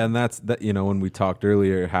about it. Yeah, and that's that. When we talked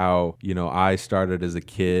earlier, how I started as a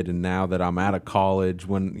kid, and now that I'm out of college,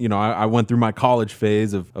 when I went through my college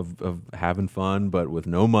phase of having fun, but with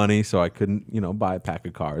no money, so I couldn't buy a pack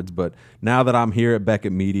of cards. But now that I'm here at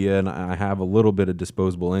Beckett Media and I have a little bit of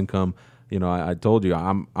disposable income, I told you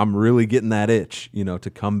I'm really getting that itch, to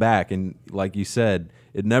come back, and like you said,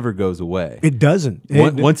 it never goes away. It doesn't.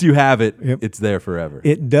 Once you have it, Yep. it's there forever.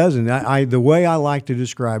 It doesn't. The way I like to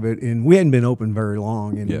describe it, and we hadn't been open very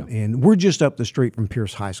long, and we're just up the street from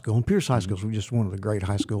Pierce High School. And Pierce High School is just one of the great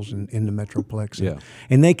high schools in the Metroplex. Yeah.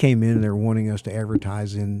 And they came in and they were wanting us to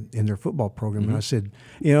advertise in their football program. And I said,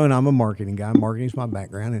 and I'm a marketing guy. Marketing's my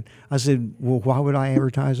background. And I said, well, why would I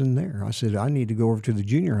advertise in there? I said, I need to go over to the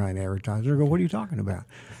junior high and advertise. They're going, what are you talking about?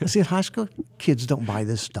 I said, high school kids don't buy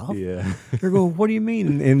this stuff. Yeah. They're going, what do you mean?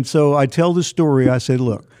 And so I tell the story. I said,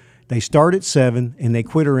 look, they start at 7 and they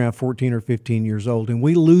quit around 14 or 15 years old, and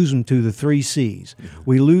we lose them to the 3 C's.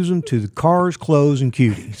 We lose them to the cars, clothes, and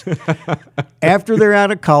cuties. After they're out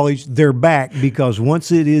of college, they're back, because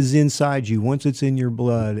once it is inside you, once it's in your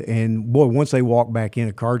blood, and boy, once they walk back in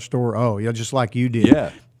a card store, just like you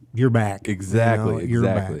did, you're back. Exactly. You're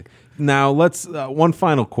exactly. back. Now let's one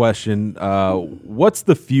final question. What's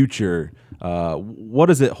the future? What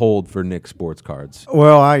does it hold for Nick Sports Cards?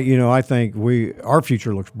 Well, I think our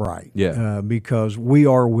future looks bright. Yeah. Because we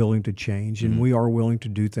are willing to change, and we are willing to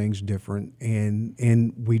do things different,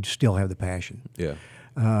 and we still have the passion. Yeah.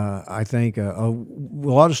 I think a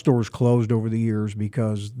lot of stores closed over the years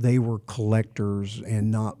because they were collectors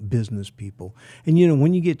and not business people. And,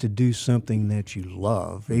 when you get to do something that you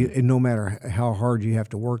love, and no matter how hard you have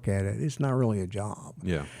to work at it, it's not really a job.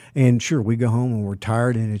 Yeah. And sure, we go home and we're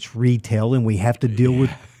tired, and it's retail, and we have to deal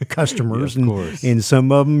with customers. Yeah, of course. And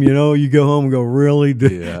some of them, you go home and go, really?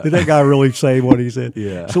 Did that guy really say what he said?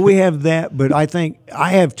 Yeah. So we have that, but I think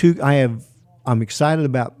I'm excited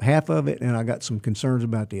about half of it, and I got some concerns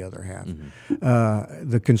about the other half.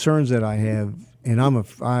 The concerns that I have, and I'm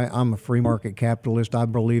a free market capitalist. I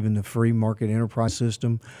believe in the free market enterprise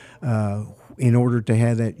system. In order to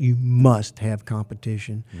have that, you must have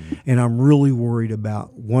competition, and I'm really worried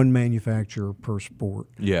about one manufacturer per sport.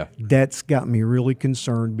 Yeah, that's got me really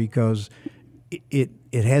concerned, because it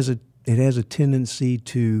has a tendency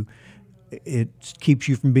to. It keeps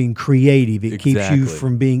you from being creative. It keeps you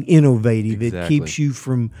from being innovative. It keeps you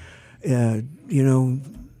from,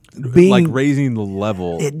 being like raising the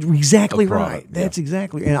level. Exactly right. That's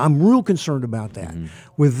exactly, and I'm real concerned about that.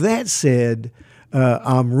 With that said,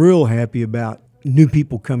 I'm real happy about new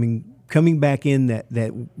people coming back in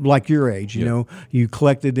that like your age. You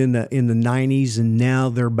collected in the 90s, and now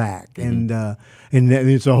they're back, and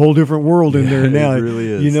it's a whole different world in there now. It really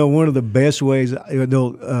is. One of the best ways,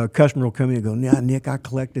 a customer will come in and go, "Now, Nick, I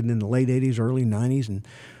collected in the late 80s, early 90s, and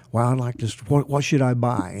wow, I'd like to. What should I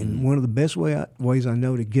buy?" And one of the best ways I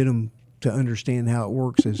know to get them to understand how it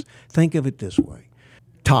works is, think of it this way: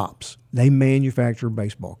 Topps, they manufacture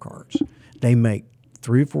baseball cards. They make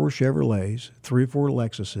 3 or 4 Chevrolets, 3 or 4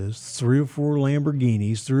 Lexuses, 3 or 4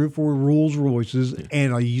 Lamborghinis, 3 or 4 Rolls Royces,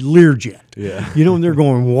 and a Learjet. Yeah. And they're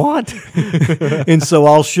going, what? And so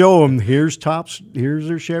I'll show them, here's Topps, here's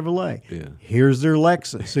their Chevrolet, here's their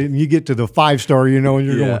Lexus. And you get to the 5-star, and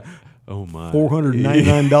you're going, oh my,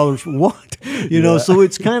 $499, what? So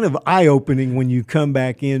it's kind of eye-opening when you come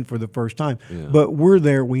back in for the first time. Yeah. But we're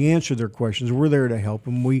there. We answer their questions. We're there to help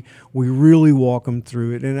them. We really walk them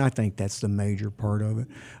through it, and I think that's the major part of it.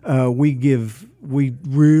 We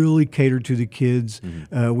really cater to the kids.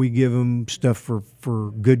 We give them stuff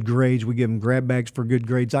for good grades. We give them grab bags for good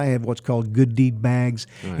grades. I have what's called good deed bags,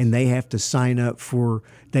 and they have to sign up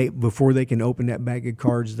before they can open that bag of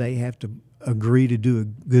cards. They have to agree to do a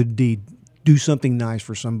good deed, do something nice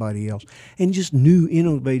for somebody else, and just new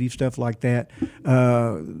innovative stuff like that.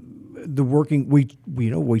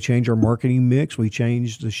 We change our marketing mix, we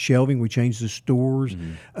change the shelving, we change the stores.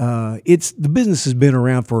 The business has been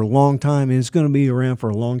around for a long time, and it's going to be around for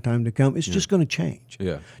a long time to come. It's just going to change,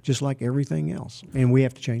 just like everything else, and we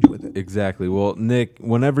have to change with it. Exactly. Well, Nick,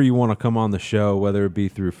 whenever you want to come on the show, whether it be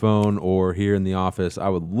through phone or here in the office, I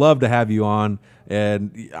would love to have you on.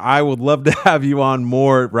 And I would love to have you on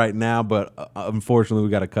more right now, but unfortunately,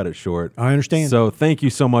 we got to cut it short. I understand. So thank you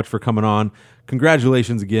so much for coming on.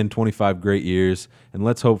 Congratulations again, 25 great years. And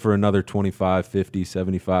let's hope for another 25, 50,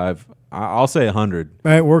 75. I'll say 100.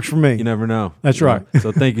 It works for me. You never know. That's right.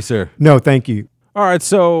 So thank you, sir. No, thank you. All right,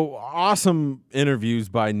 so awesome interviews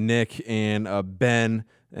by Nick and Ben,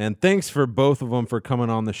 and thanks for both of them for coming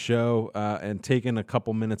on the show and taking a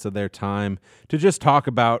couple minutes of their time to just talk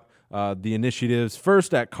about the initiatives,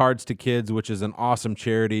 first at Cards to Kids, which is an awesome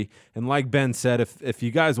charity. And like Ben said, if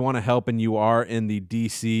you guys want to help and you are in the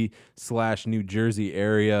DC/New Jersey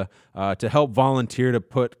area, to help volunteer to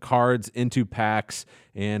put cards into packs.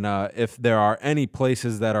 And if there are any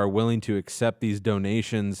places that are willing to accept these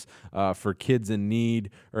donations for kids in need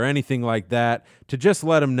or anything like that, to just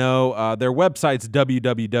let them know. Their website's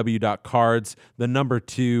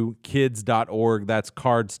www.cards2kids.org. That's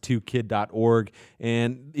cards2kid.org.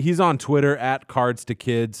 And he's on Twitter at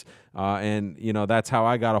Cards2Kids. And, you know, that's how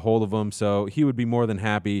I got a hold of him. So he would be more than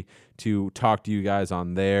happy to talk to you guys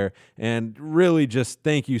on there. And really just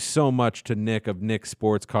thank you so much to Nick of Nick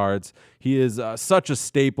Sports Cards. He is such a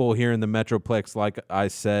staple here in the Metroplex, like I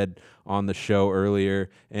said on the show earlier.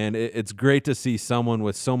 And it's great to see someone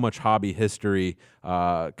with so much hobby history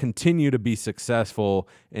continue to be successful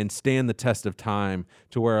and stand the test of time,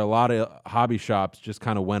 to where a lot of hobby shops just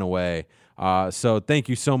kind of went away. So thank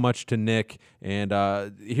you so much to Nick, and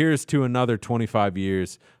here's to another 25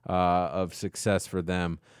 years of success for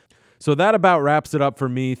them. So that about wraps it up for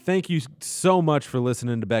me. Thank you so much for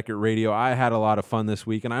listening to Beckett Radio. I had a lot of fun this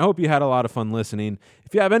week, and I hope you had a lot of fun listening.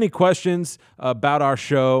 If you have any questions about our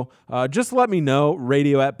show, just let me know,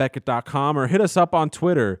 radio@beckett.com, or hit us up on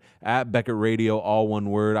Twitter at Beckett Radio, all one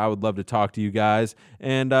word. I would love to talk to you guys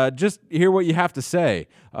and just hear what you have to say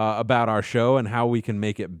about our show and how we can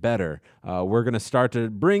make it better. We're going to start to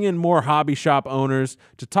bring in more hobby shop owners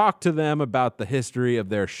to talk to them about the history of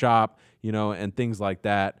their shop, you know, and things like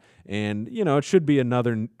that. And, you know, it should be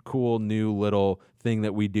another cool new little thing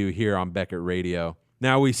that we do here on Beckett Radio.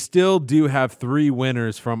 Now, we still do have 3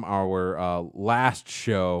 winners from our last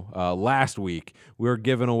show last week. We were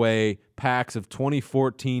giving away packs of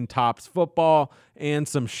 2014 Topps football and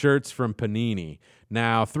some shirts from Panini.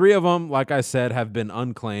 Now, 3 of them, like I said, have been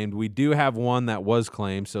unclaimed. We do have one that was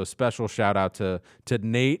claimed, so special shout out to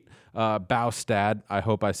Nate Baustad. I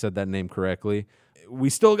hope I said that name correctly. We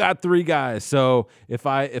still got 3 guys, so if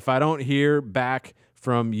I don't hear back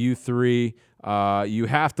from you 3, you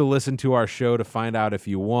have to listen to our show to find out if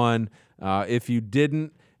you won. If you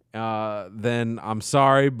didn't, then I'm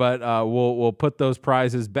sorry, but we'll put those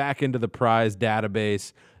prizes back into the prize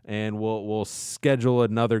database, and we'll schedule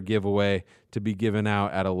another giveaway to be given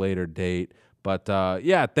out at a later date. But,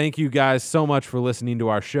 yeah, thank you guys so much for listening to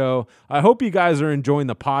our show. I hope you guys are enjoying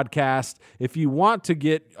the podcast. If you want to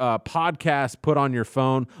get podcasts put on your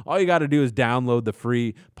phone, all you got to do is download the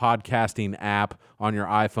free podcasting app on your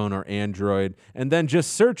iPhone or Android, and then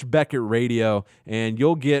just search Beckett Radio, and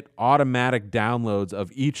you'll get automatic downloads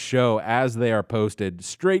of each show as they are posted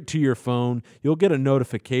straight to your phone. You'll get a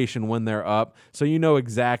notification when they're up, so you know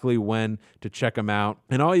exactly when to check them out.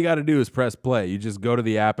 And all you got to do is press play. You just go to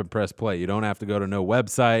the app and press play. You don't have to go to no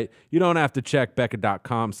website. You don't have to check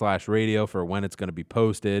Beckett.com/radio for when it's going to be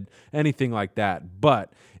posted, anything like that.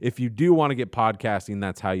 But if you do want to get podcasting,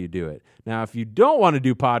 that's how you do it. Now, if you don't want to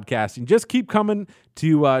do podcasting, just keep coming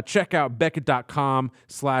to check out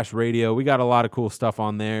Beckett.com/radio. We got a lot of cool stuff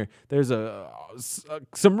on there. There's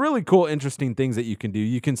some really cool, interesting things that you can do.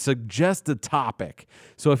 You can suggest a topic.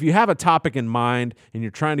 So if you have a topic in mind and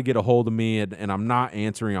you're trying to get a hold of me and I'm not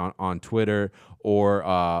answering on Twitter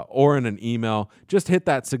or in an email, just hit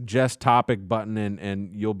that suggest topic button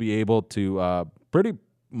and you'll be able to pretty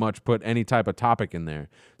much put any type of topic in there.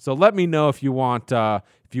 So let me know if you want to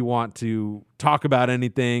talk about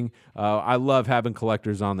anything. I love having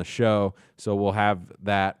collectors on the show, so we'll have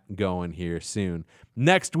that going here soon.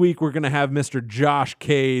 Next week, we're going to have Mr. Josh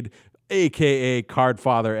Cade, a.k.a.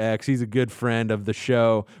 Cardfather X. He's a good friend of the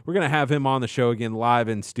show. We're going to have him on the show again live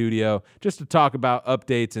in studio just to talk about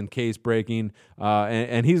updates and case breaking,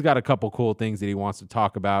 and he's got a couple cool things that he wants to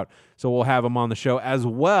talk about, so we'll have him on the show, as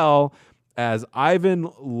well as Ivan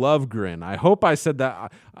Lovegren. I hope I said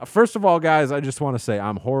that. First of all, guys, I just want to say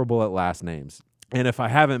I'm horrible at last names. And if I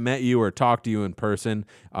haven't met you or talked to you in person,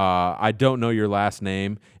 I don't know your last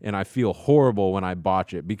name, and I feel horrible when I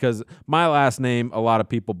botch it, because my last name, a lot of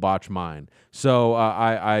people botch mine. So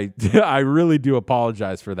I really do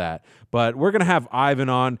apologize for that. But we're going to have Ivan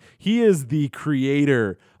on. He is the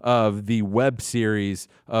creator of the web series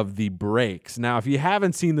of The Breaks. Now, if you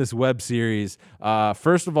haven't seen this web series,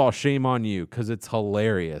 first of all, shame on you, because it's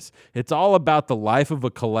hilarious. It's all about the life of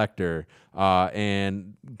a collector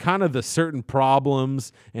and kind of the certain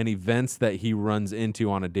problems and events that he runs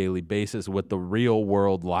into on a daily basis with the real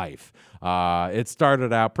world life. It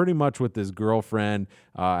started out pretty much with his girlfriend,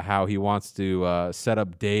 how he wants to set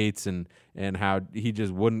up dates and how he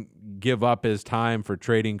just wouldn't give up his time for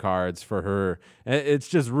trading cards for her. It's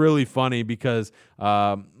just really funny because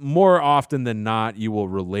more often than not, you will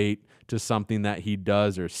relate to something that he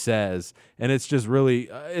does or says, and it's just really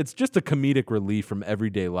it's just a comedic relief from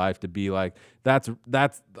everyday life to be like, that's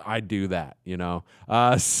I do that, you know.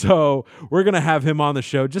 So we're gonna have him on the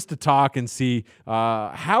show just to talk and see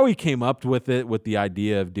how he came up with the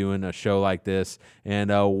idea of doing a show like this,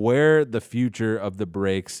 and where the future of the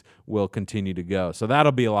breaks will continue to go. So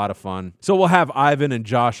that'll be a lot of fun. So we'll have Ivan and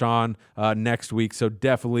Josh on next week, so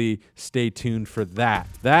definitely stay tuned for that.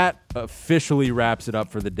 That officially wraps it up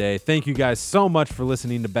for the day. Thank you guys so much for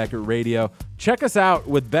listening to Beckett Radio. Check us out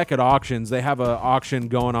with Beckett Auctions. They have an auction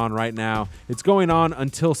going on right now. It's going on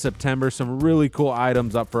until September. Some really cool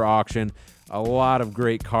items up for auction. A lot of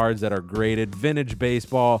great cards that are graded. Vintage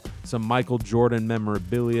baseball, some Michael Jordan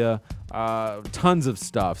memorabilia, tons of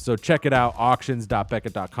stuff. So check it out,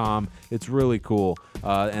 auctions.beckett.com. It's really cool,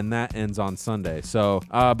 and that ends on Sunday. So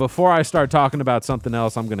before I start talking about something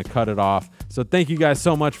else, I'm going to cut it off. So thank you guys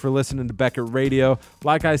so much for listening to Beckett Radio.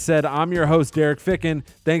 Like I said, I'm your host, Derek Ficken.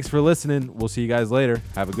 Thanks for listening. We'll see you guys later.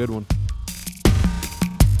 Have a good one.